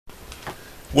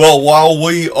Well, while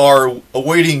we are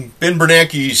awaiting King Ben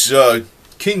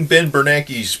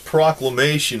Bernanke's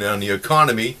proclamation on the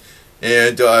economy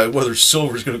and whether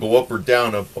silver is going to go up or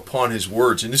down upon his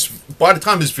words, and by the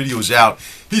time this video is out,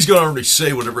 he's going to already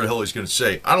say whatever the hell he's going to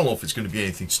say. I don't know if it's going to be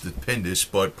anything stupendous,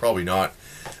 but probably not.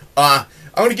 I'm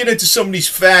going to get into some of these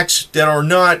facts that are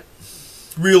not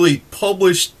really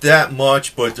published that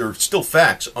much, but they're still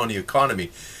facts on the economy.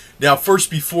 Now, first,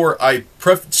 before I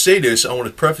say this, I want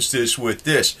to preface this with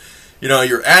this. You know,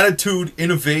 your attitude,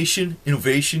 innovation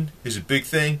is a big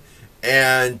thing.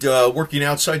 And working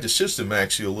outside the system,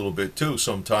 actually, a little bit, too,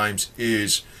 sometimes,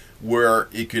 is where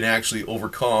it can actually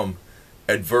overcome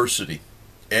adversity.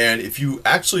 And if you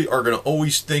actually are going to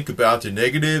always think about the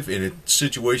negative and a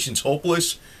situation's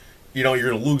hopeless, you know, you're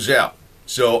going to lose out.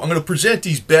 So I'm going to present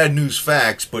these bad news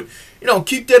facts, but, you know,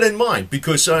 keep that in mind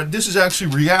because this is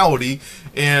actually reality,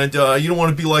 and you don't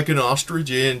want to be like an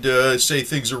ostrich and say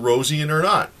things are rosy and they're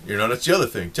not. You know, that's the other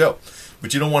thing, too.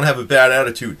 But you don't want to have a bad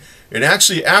attitude. And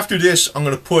actually, after this, I'm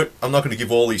not going to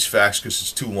give all these facts because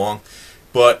it's too long,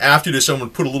 but after this, I'm going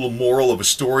to put a little moral of a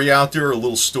story out there, a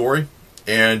little story,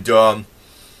 and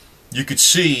you could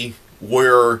see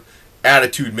where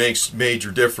attitude makes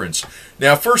major difference.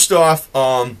 Now, first off,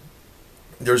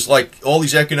 there's like all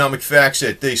these economic facts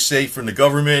that they say from the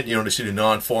government. You know, they see the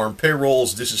non-farm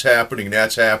payrolls, this is happening,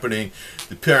 that's happening,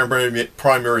 the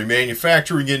primary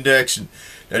manufacturing index, and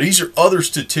now these are other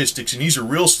statistics, and these are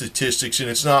real statistics, and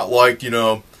it's not like, you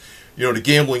know, the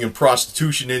gambling and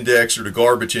prostitution index or the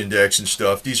garbage index and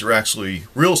stuff. These are actually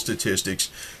real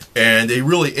statistics, and they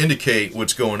really indicate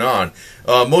what's going on.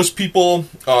 Most people,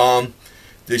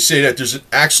 they say that there's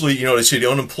actually, you know, they say the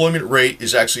unemployment rate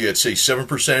is actually at, say,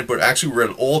 7%, but actually we're at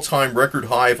an all-time record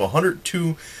high of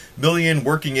 102 million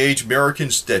working-age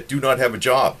Americans that do not have a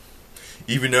job.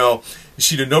 Even though, you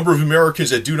see, the number of Americans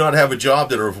that do not have a job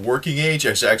that are of working age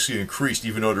has actually increased,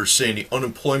 even though they're saying the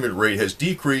unemployment rate has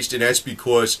decreased, and that's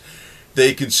because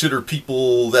they consider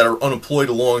people that are unemployed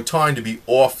a long time to be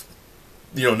off,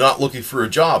 you know, not looking for a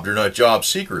job. They're not job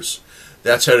seekers.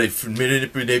 That's how they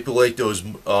manipulate those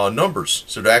numbers.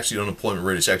 So the actual unemployment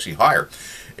rate is actually higher.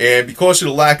 And because of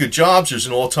the lack of jobs, there's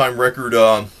an all-time record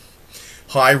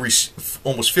high, almost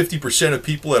 50% of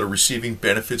people that are receiving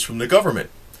benefits from the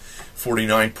government.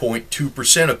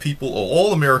 49.2% of people,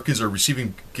 all Americans, are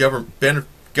receiving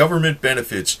government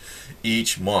benefits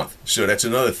each month. So that's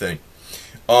another thing.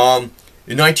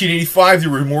 In 1985, there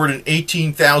were more than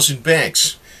 18,000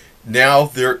 banks. Now,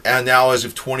 as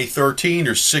of 2013,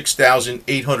 there's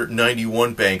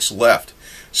 6,891 banks left.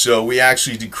 So we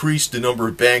actually decreased the number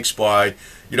of banks by,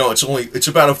 you know, it's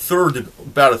about a third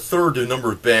the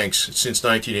number of banks since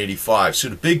 1985. So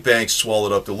the big banks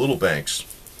swallowed up the little banks.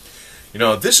 You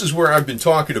know, this is where I've been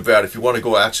talking about, if you want to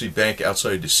go actually bank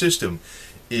outside the system,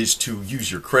 is to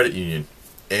use your credit union.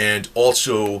 And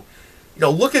also, you know,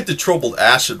 look at the troubled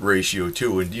asset ratio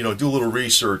too, and, you know, do a little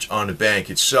research on the bank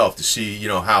itself to see, you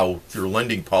know, how their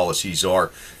lending policies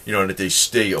are, you know, and that they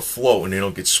stay afloat and they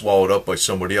don't get swallowed up by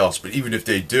somebody else. But even if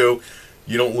they do,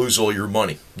 you don't lose all your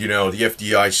money. You know, the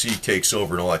FDIC takes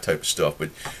over and all that type of stuff.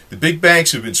 But the big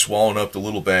banks have been swallowing up the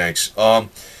little banks.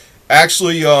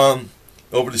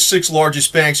 Over the 6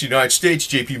 largest banks in the United States,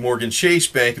 J.P. Morgan Chase,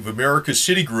 Bank of America,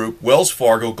 Citigroup, Wells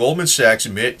Fargo, Goldman Sachs,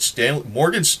 and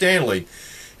Morgan Stanley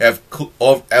have,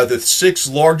 of the 6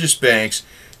 largest banks,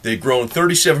 they've grown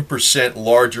 37%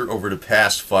 larger over the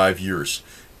past 5 years,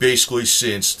 basically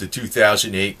since the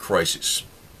 2008 crisis.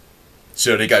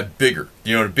 So they got bigger.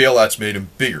 You know, the bailouts made them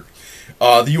bigger.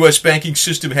 The U.S. banking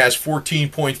system has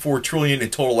 $14.4 trillion in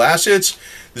total assets.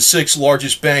 The 6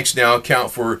 largest banks now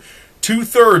account for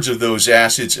 2/3 of those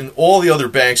assets, and all the other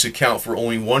banks account for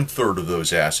only 1/3 of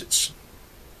those assets.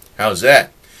 How's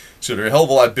that? So they're a hell of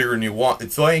a lot bigger than you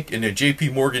think, and the J.P.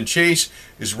 Morgan Chase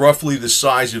is roughly the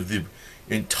size of the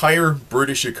entire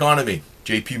British economy.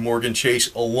 J.P. Morgan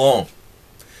Chase alone.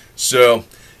 So,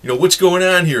 you know, what's going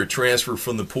on here? Transfer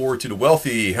from the poor to the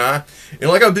wealthy, huh? And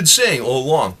like I've been saying all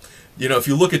along, you know, if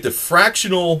you look at the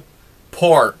fractional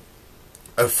part,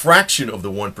 a fraction of the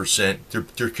 1%,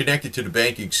 they're connected to the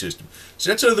banking system. So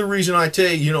that's another reason I tell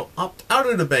you, you know, opt out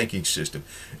of the banking system.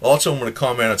 Also, I'm going to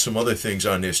comment on some other things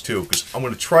on this too, because I'm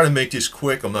going to try to make this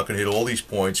quick. I'm not going to hit all these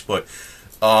points, but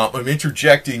I'm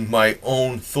interjecting my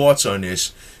own thoughts on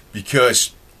this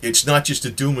because it's not just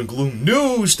the doom and gloom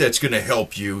news that's going to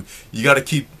help you. You got to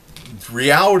keep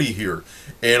reality here.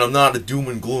 And I'm not a doom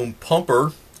and gloom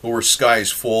pumper or sky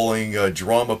is falling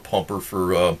drama pumper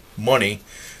for money.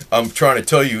 I'm trying to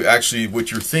tell you, actually,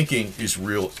 what you're thinking is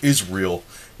real.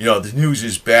 You know, the news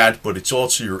is bad, but it's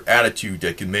also your attitude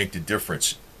that can make the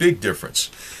difference. big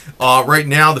difference. Right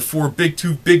now, the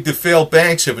too big to fail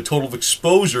banks have a total of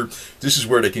exposure. This is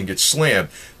where they can get slammed.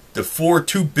 The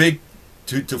too big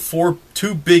to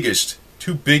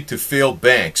fail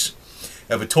banks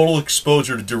have a total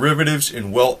exposure to derivatives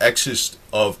in well excess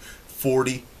of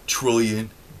 $40 trillion.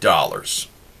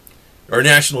 Our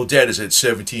national debt is at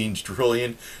 17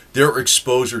 trillion. Their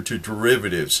exposure to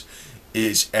derivatives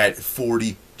is at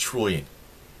 40 trillion.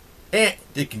 And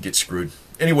they can get screwed.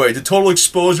 Anyway, the total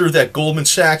exposure that Goldman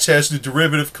Sachs has to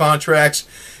derivative contracts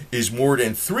is more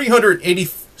than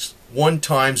 381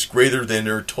 times greater than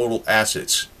their total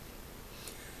assets.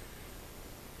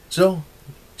 So,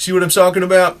 see what I'm talking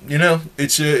about? You know,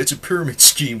 it's a pyramid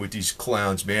scheme with these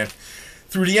clowns, man.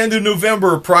 Through the end of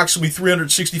November, approximately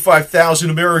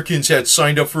 365,000 Americans had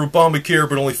signed up for Obamacare,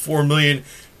 but only 4 million,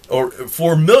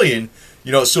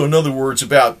 you know, so in other words,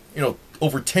 about, you know,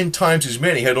 over 10 times as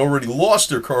many had already lost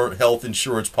their current health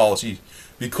insurance policy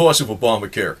because of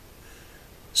Obamacare.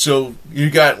 So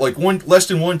you got like less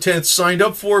than 1/10 signed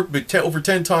up for it, but over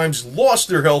 10 times lost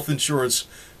their health insurance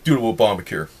due to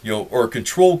Obamacare, you know, or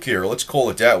control care. Let's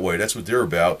call it that way. That's what they're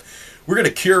about. We're going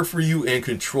to care for you and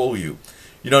control you.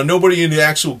 You know, nobody in the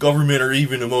actual government or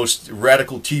even the most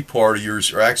radical Tea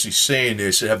Partiers are actually saying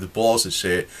this and have the balls to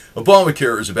say it.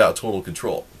 Obamacare is about total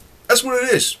control. That's what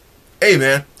it is. Hey,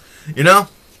 man, you know,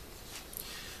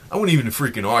 I wouldn't even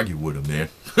freaking argue with him, man.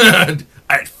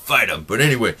 I'd fight him. But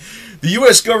anyway, the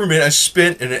U.S. government has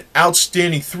spent an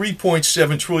outstanding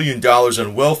 $3.7 trillion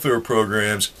on welfare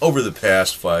programs over the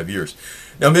past 5 years.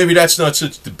 Now, maybe that's not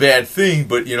such a bad thing,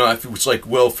 but, you know, if it was like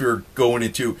welfare going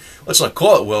into, let's not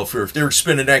call it welfare, if they were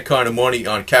spending that kind of money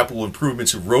on capital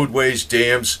improvements of roadways,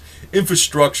 dams,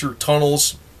 infrastructure,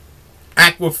 tunnels,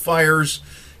 aquifers,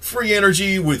 free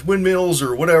energy with windmills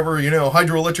or whatever, you know,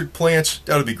 hydroelectric plants,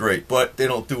 that would be great. But they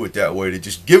don't do it that way. They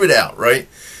just give it out, right?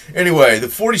 Anyway, the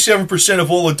 47%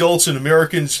 of all adults and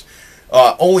Americans,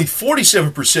 only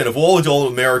 47% of all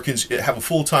adult Americans have a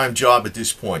full-time job at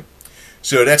this point.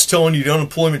 So that's telling you the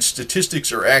unemployment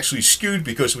statistics are actually skewed,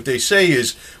 because what they say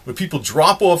is when people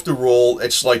drop off the roll,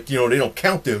 it's like, you know, they don't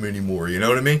count them anymore, you know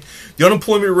what I mean? The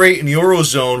unemployment rate in the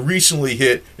Eurozone recently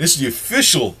hit, this is the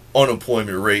official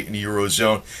unemployment rate in the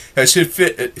Eurozone, has hit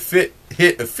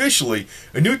officially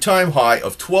a new time high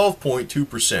of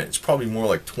 12.2%. It's probably more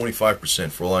like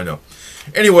 25% for all I know.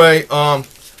 Anyway,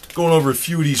 going over a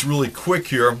few of these really quick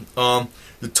here.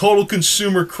 The total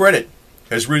consumer credit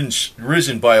has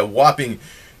risen by a whopping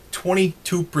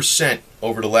 22%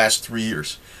 over the last 3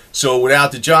 years. So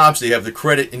without the jobs, they have the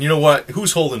credit. And you know what?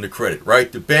 Who's holding the credit, right?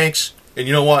 The banks. And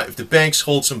you know what? If the banks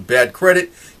hold some bad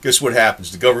credit, guess what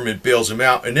happens? The government bails them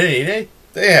out, and then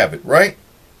they have it, right?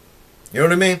 You know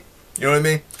what I mean? You know what I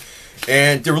mean?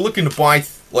 And they were looking to buy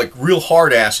like real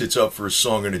hard assets up for a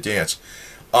song and a dance.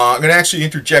 I'm going to actually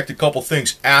interject a couple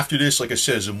things after this. Like I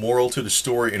said, as a moral to the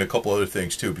story, and a couple other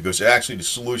things too, because actually the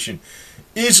solution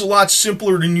is a lot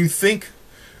simpler than you think.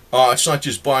 It's not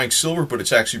just buying silver, but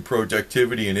it's actually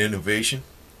productivity and innovation.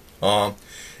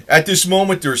 At this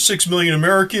moment, there are 6 million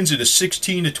Americans in the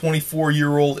 16 to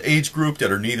 24-year-old age group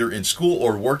that are neither in school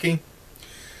or working.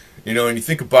 You know, and you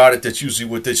think about it, that's usually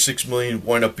what the 6 million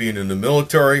wind up being in the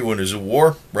military when there's a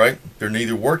war, right? They're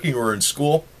neither working or in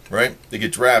school, right? They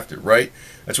get drafted, right?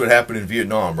 That's what happened in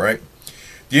Vietnam, right?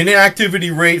 The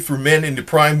inactivity rate for men in the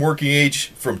prime working age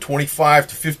from 25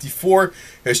 to 54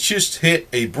 has just hit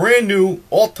a brand new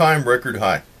all-time record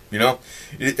high. You know,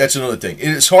 that's another thing. It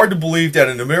is hard to believe that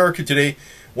in America today,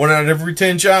 1 out of every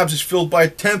 10 jobs is filled by a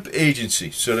temp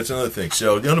agency. So that's another thing.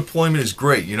 So the unemployment is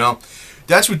great, you know.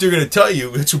 That's what they're going to tell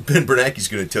you. That's what Ben Bernanke's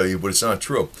going to tell you, but it's not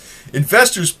true.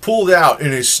 Investors pulled out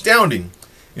an astounding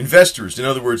investors, in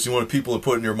other words, the one people are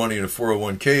putting their money in their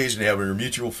 401ks and they have in their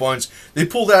mutual funds, they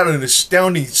pulled out an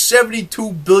astounding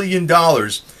 $72 billion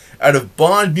out of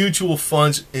bond mutual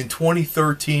funds in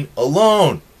 2013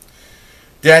 alone.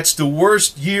 That's the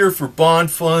worst year for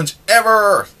bond funds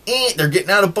ever. They're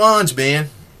getting out of bonds, man.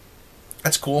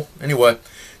 That's cool. Anyway,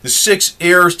 the 6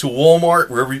 heirs to Walmart,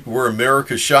 where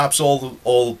America shops all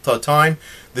the time.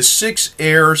 The 6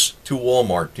 heirs to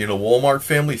Walmart, you know, Walmart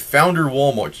family, founder of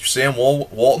Walmart, Sam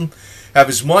Walton, have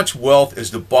as much wealth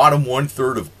as the bottom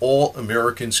 1/3 of all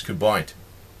Americans combined.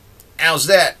 How's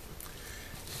that?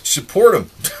 Support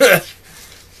them.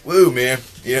 Woo, man.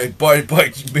 Yeah, buy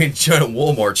made China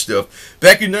Walmart stuff.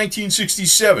 Back in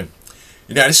 1967,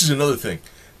 now this is another thing.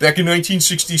 Back in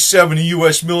 1967, the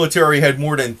U.S. military had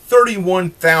more than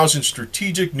 31,000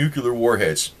 strategic nuclear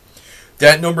warheads.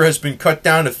 That number has been cut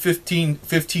down to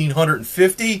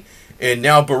 1,550, and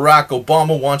now Barack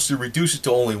Obama wants to reduce it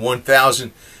to only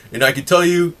 1,000. And I can tell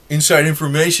you, inside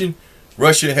information,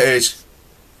 Russia has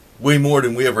Way more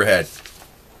than we ever had.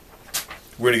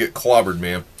 We're going to get clobbered,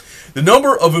 man. The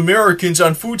number of Americans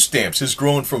on food stamps has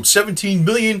grown from 17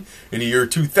 million in the year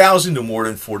 2000 to more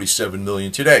than 47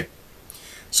 million today.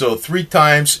 So 3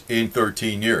 times in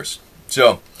 13 years.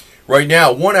 So right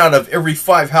now, 1 out of every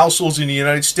 5 households in the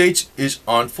United States is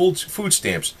on food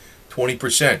stamps.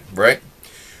 20%, right?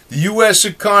 The U.S.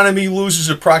 economy loses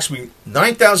approximately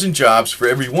 9,000 jobs for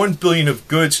every 1 billion of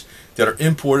goods that are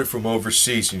imported from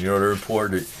overseas. And you know, they're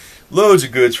imported loads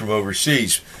of goods from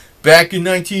overseas. Back in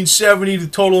 1970, the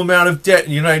total amount of debt in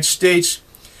the United States,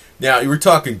 now you were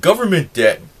talking government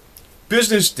debt,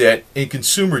 business debt, and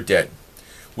consumer debt,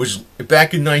 was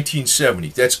back in 1970.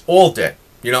 That's all debt.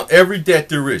 You know, every debt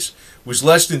there is was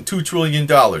less than $2 trillion.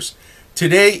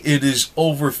 Today, it is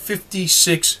over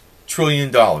 $56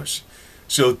 trillion.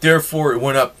 So, therefore, it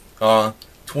went up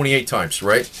 28 times,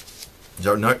 right?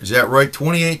 Is that right?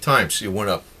 28 times it went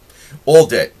up. All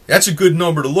debt. That's a good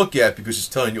number to look at because it's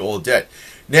telling you all debt.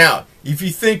 Now, if you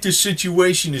think the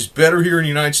situation is better here in the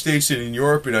United States than in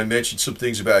Europe, and I mentioned some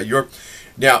things about Europe.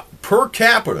 Now, per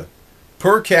capita,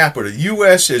 the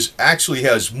U.S. actually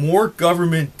has more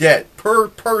government debt per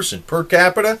person, per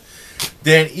capita,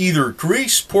 than either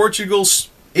Greece, Portugal,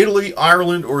 Italy,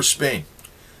 Ireland, or Spain.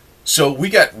 So we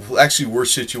got actually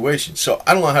worse situations. So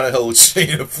I don't know how the hell it's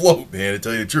staying afloat, man, to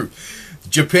tell you the truth.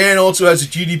 Japan also has a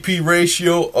GDP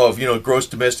ratio of, gross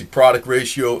domestic product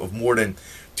ratio of more than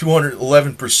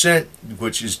 211%,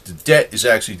 which is the debt is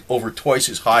actually over twice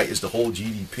as high as the whole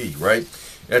GDP, right?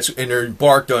 And they're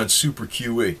embarked on super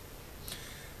QE.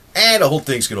 And the whole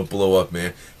thing's going to blow up,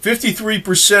 man.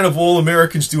 53% of all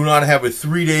Americans do not have a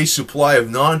 3-day supply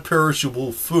of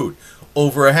non-perishable food.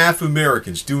 Over half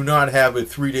Americans do not have a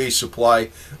 3-day supply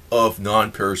of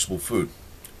non-perishable food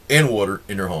and water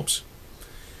in their homes.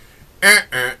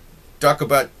 Talk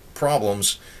about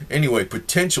problems. Anyway,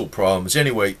 potential problems.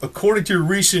 Anyway, according to a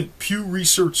recent Pew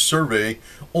Research survey,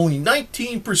 only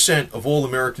 19% of all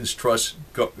Americans trust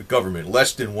government,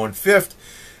 less than 1/5.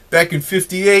 Back in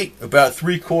 58, about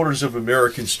 3/4 of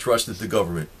Americans trusted the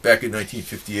government. Back in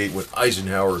 1958, when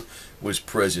Eisenhower was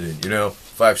president,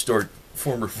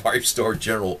 former 5-star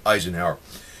General Eisenhower.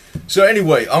 So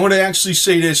anyway, I'm going to actually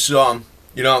say this.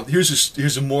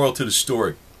 Here's a moral to the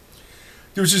story.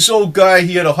 There was this old guy.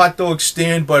 He had a hot dog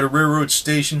stand by the railroad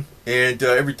station, and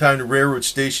every time the railroad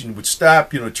station would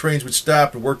stop, trains would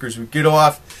stop, and workers would get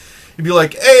off. He'd be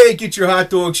like, "Hey, get your hot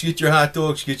dogs, get your hot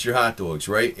dogs, get your hot dogs,"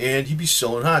 right? And he'd be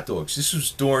selling hot dogs. This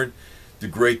was during the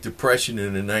Great Depression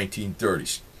in the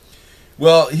 1930s.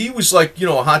 Well, he was like,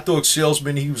 a hot dog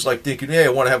salesman. He was like thinking, "Hey, I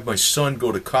want to have my son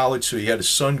go to college." So he had his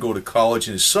son go to college,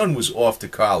 and his son was off to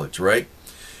college, right?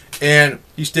 And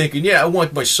he's thinking, "Yeah, I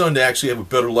want my son to actually have a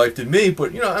better life than me,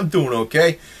 but, I'm doing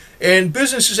okay." And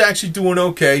business is actually doing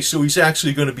okay, so he's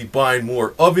actually going to be buying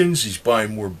more ovens. He's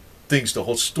buying more things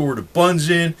to store the buns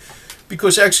in,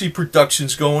 because actually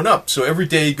production's going up. So every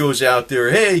day he goes out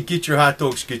there, "Hey, get your hot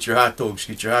dogs, get your hot dogs,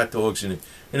 get your hot dogs," and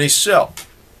they sell.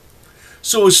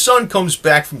 So his son comes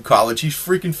back from college. He's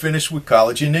freaking finished with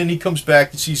college, and then he comes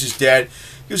back and sees his dad.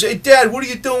 He goes, "Hey, Dad, what are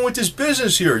you doing with this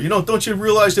business here? Don't you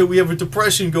realize that we have a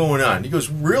depression going on?" He goes,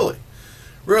 "Really?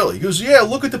 Really?" He goes, "Yeah,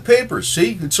 look at the papers.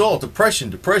 See, it's all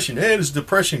depression. Hey, there's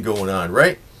depression going on,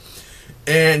 right?"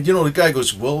 And, the guy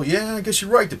goes, "Well, yeah, I guess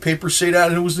you're right. The papers say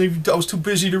that, and I was too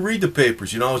busy to read the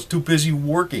papers. I was too busy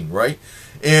working, right?"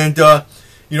 And,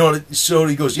 so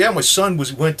he goes, "Yeah, my son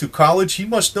went to college. He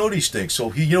must know these things."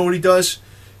 So you know what he does?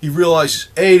 He realizes,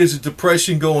 hey, there's a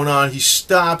depression going on. He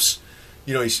stops.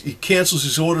 He cancels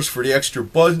his orders for the extra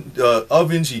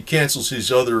ovens. He cancels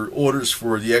his other orders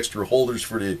for the extra holders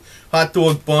for the hot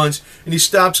dog buns. And he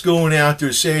stops going out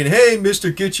there saying, "Hey, mister,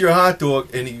 get your hot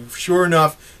dog." And sure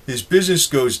enough, his business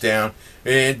goes down.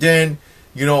 And then,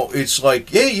 it's like,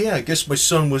 "Hey, yeah, I guess my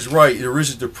son was right. There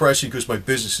is a depression because my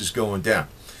business is going down."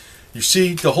 You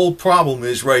see, the whole problem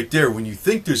is right there. When you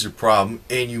think there's a problem,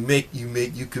 and you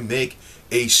can make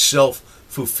a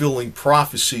self-fulfilling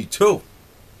prophecy too.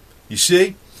 You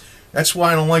see? That's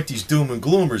why I don't like these doom and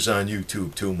gloomers on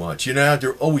YouTube too much.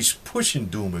 They're always pushing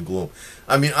doom and gloom.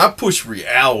 I mean, I push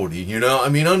reality, I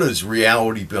know there's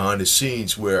reality behind the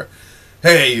scenes where,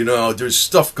 hey, there's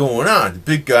stuff going on. The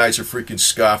big guys are freaking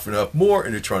scoffing up more,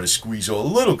 and they're trying to squeeze all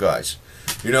the little guys,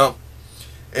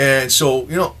 And so,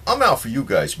 I'm out for you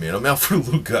guys, man. I'm out for the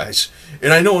little guys.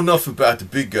 And I know enough about the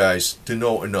big guys to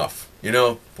know enough.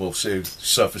 We'll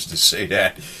suffice to say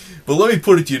that. But let me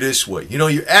put it to you this way.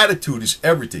 Your attitude is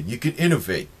everything. You can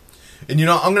innovate. And,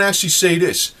 I'm going to actually say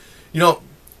this.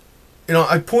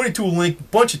 I pointed to a link a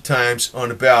bunch of times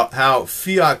on about how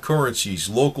fiat currencies,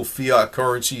 local fiat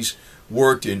currencies,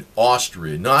 worked in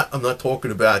Austria. I'm not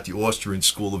talking about the Austrian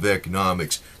School of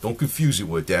Economics. Don't confuse it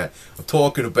with that. I'm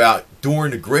talking about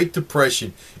during the Great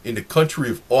Depression in the country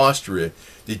of Austria,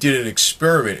 they did an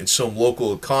experiment in some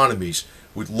local economies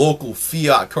with local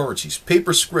fiat currencies,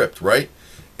 paper script, right?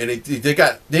 And they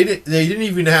didn't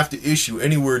even have to issue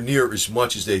anywhere near as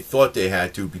much as they thought they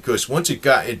had to, because once it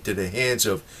got into the hands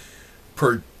of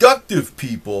productive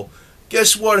people,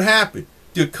 guess what happened?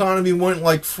 The economy went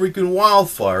like freaking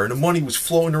wildfire, and the money was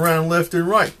floating around left and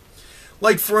right.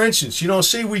 Like, for instance,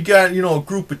 say we got, a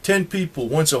group of 10 people.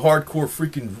 One's a hardcore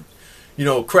freaking,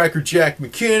 crackerjack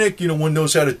mechanic. One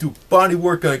knows how to do body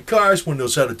work on cars. One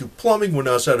knows how to do plumbing. One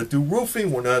knows how to do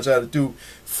roofing. One knows how to do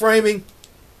framing.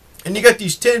 And you got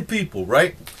these 10 people,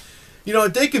 right?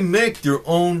 They can make their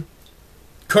own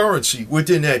currency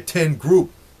within that 10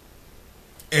 group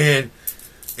and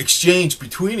exchange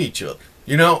between each other.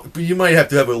 But you might have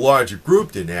to have a larger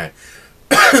group than that.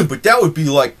 But that would be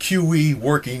like QE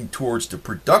working towards the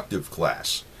productive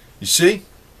class. You see? You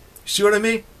see what I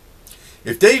mean?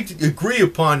 If they agree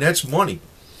upon that's money,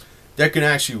 that can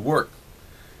actually work.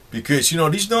 Because,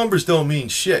 these numbers don't mean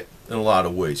shit in a lot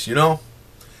of ways,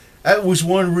 That was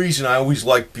one reason I always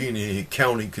liked being in the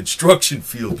accounting construction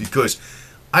field, because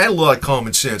I had a lot of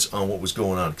common sense on what was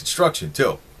going on in construction,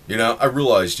 too. I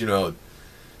realized, well,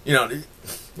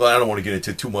 I don't want to get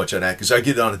into too much on that because I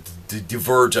get on to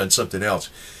diverge on something else.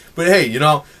 But hey,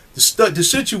 the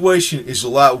situation is a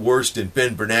lot worse than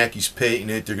Ben Bernanke's painting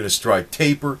it. They're going to strike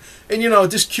taper. And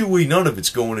this QE, none of it's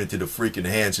going into the freaking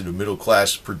hands of the middle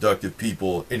class productive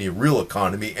people in the real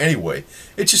economy anyway.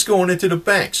 It's just going into the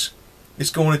banks. It's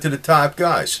going into the top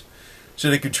guys. So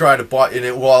they can try to buy,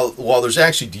 and while there's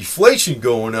actually deflation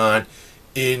going on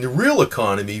in the real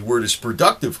economy, where this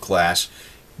productive class,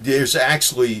 there's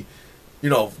actually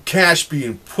cash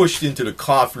being pushed into the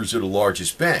coffers of the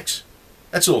largest banks.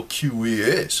 That's all QE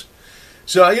is.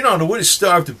 So, the way to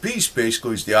starve the beast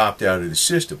basically is to opt out of the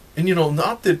system. And,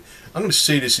 not that, I'm going to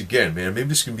say this again, man, maybe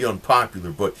this can be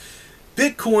unpopular, but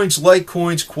Bitcoins,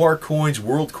 Litecoins, Quark coins,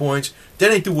 World coins,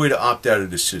 that ain't the way to opt out of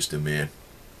the system, man.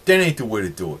 That ain't the way to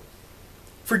do it.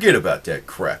 Forget about that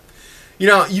crap.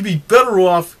 You'd be better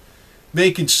off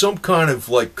making some kind of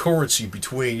like currency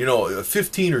between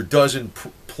 15 or dozen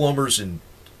plumbers and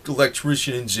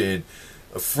electricians and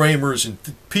framers and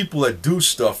people that do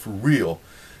stuff for real.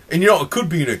 And it could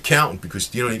be an accountant,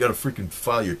 because you got to freaking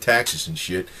file your taxes and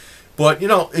shit. But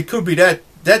it could be that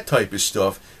type of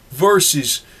stuff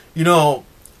versus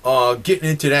getting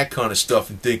into that kind of stuff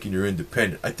and thinking you're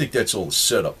independent. I think that's all a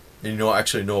setup. And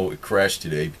actually, no, it crashed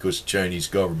today because the Chinese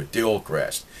government, they all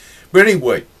crashed. But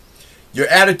anyway, your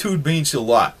attitude means a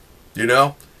lot,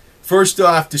 First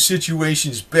off, the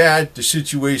situation's bad, the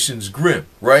situation's grim,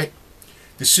 right?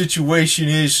 The situation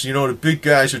is, the big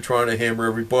guys are trying to hammer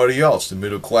everybody else, the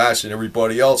middle class and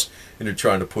everybody else, and they're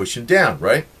trying to push them down,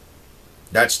 right?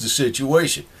 That's the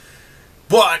situation.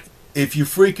 But if you're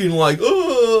freaking like,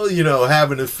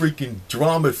 having a freaking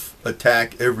drama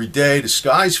attack every day, the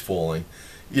sky's falling,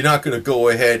 you're not going to go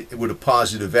ahead with a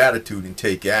positive attitude and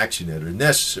take action that are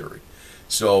necessary.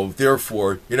 So,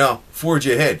 therefore, forge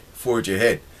ahead.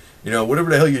 Whatever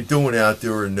the hell you're doing out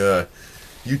there in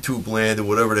YouTube land or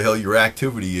whatever the hell your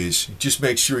activity is, just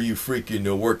make sure you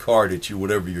freaking work hard at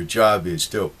whatever your job is,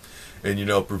 too. And,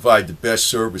 provide the best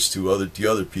service to other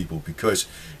people, because,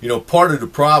 part of the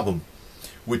problem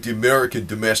with the American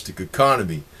domestic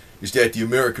economy is that the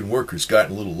American worker's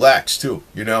gotten a little lax, too,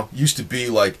 Used to be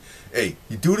like, hey,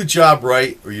 you do the job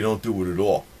right or you don't do it at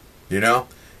all,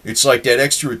 It's like that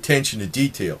extra attention to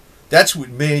detail. That's what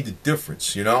made the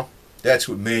difference, That's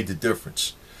what made the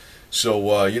difference.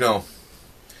 So,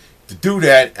 to do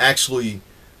that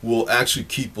will actually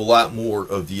keep a lot more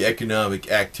of the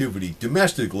economic activity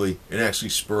domestically and actually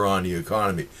spur on the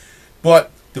economy.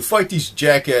 But to fight these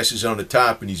jackasses on the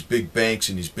top and these big banks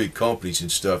and these big companies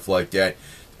and stuff like that,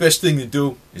 the best thing to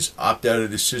do is opt out of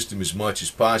the system as much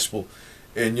as possible.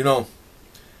 And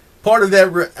part of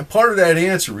that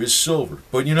answer is silver.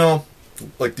 But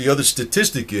like the other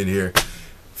statistic in here,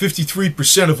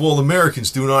 53% of all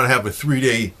Americans do not have a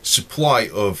 3-day supply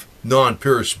of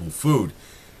non-perishable food.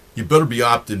 You better be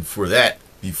opting for that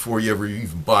before you ever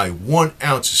even buy 1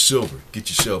 ounce of silver. Get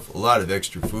yourself a lot of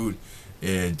extra food,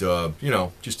 and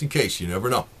just in case, you never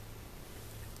know.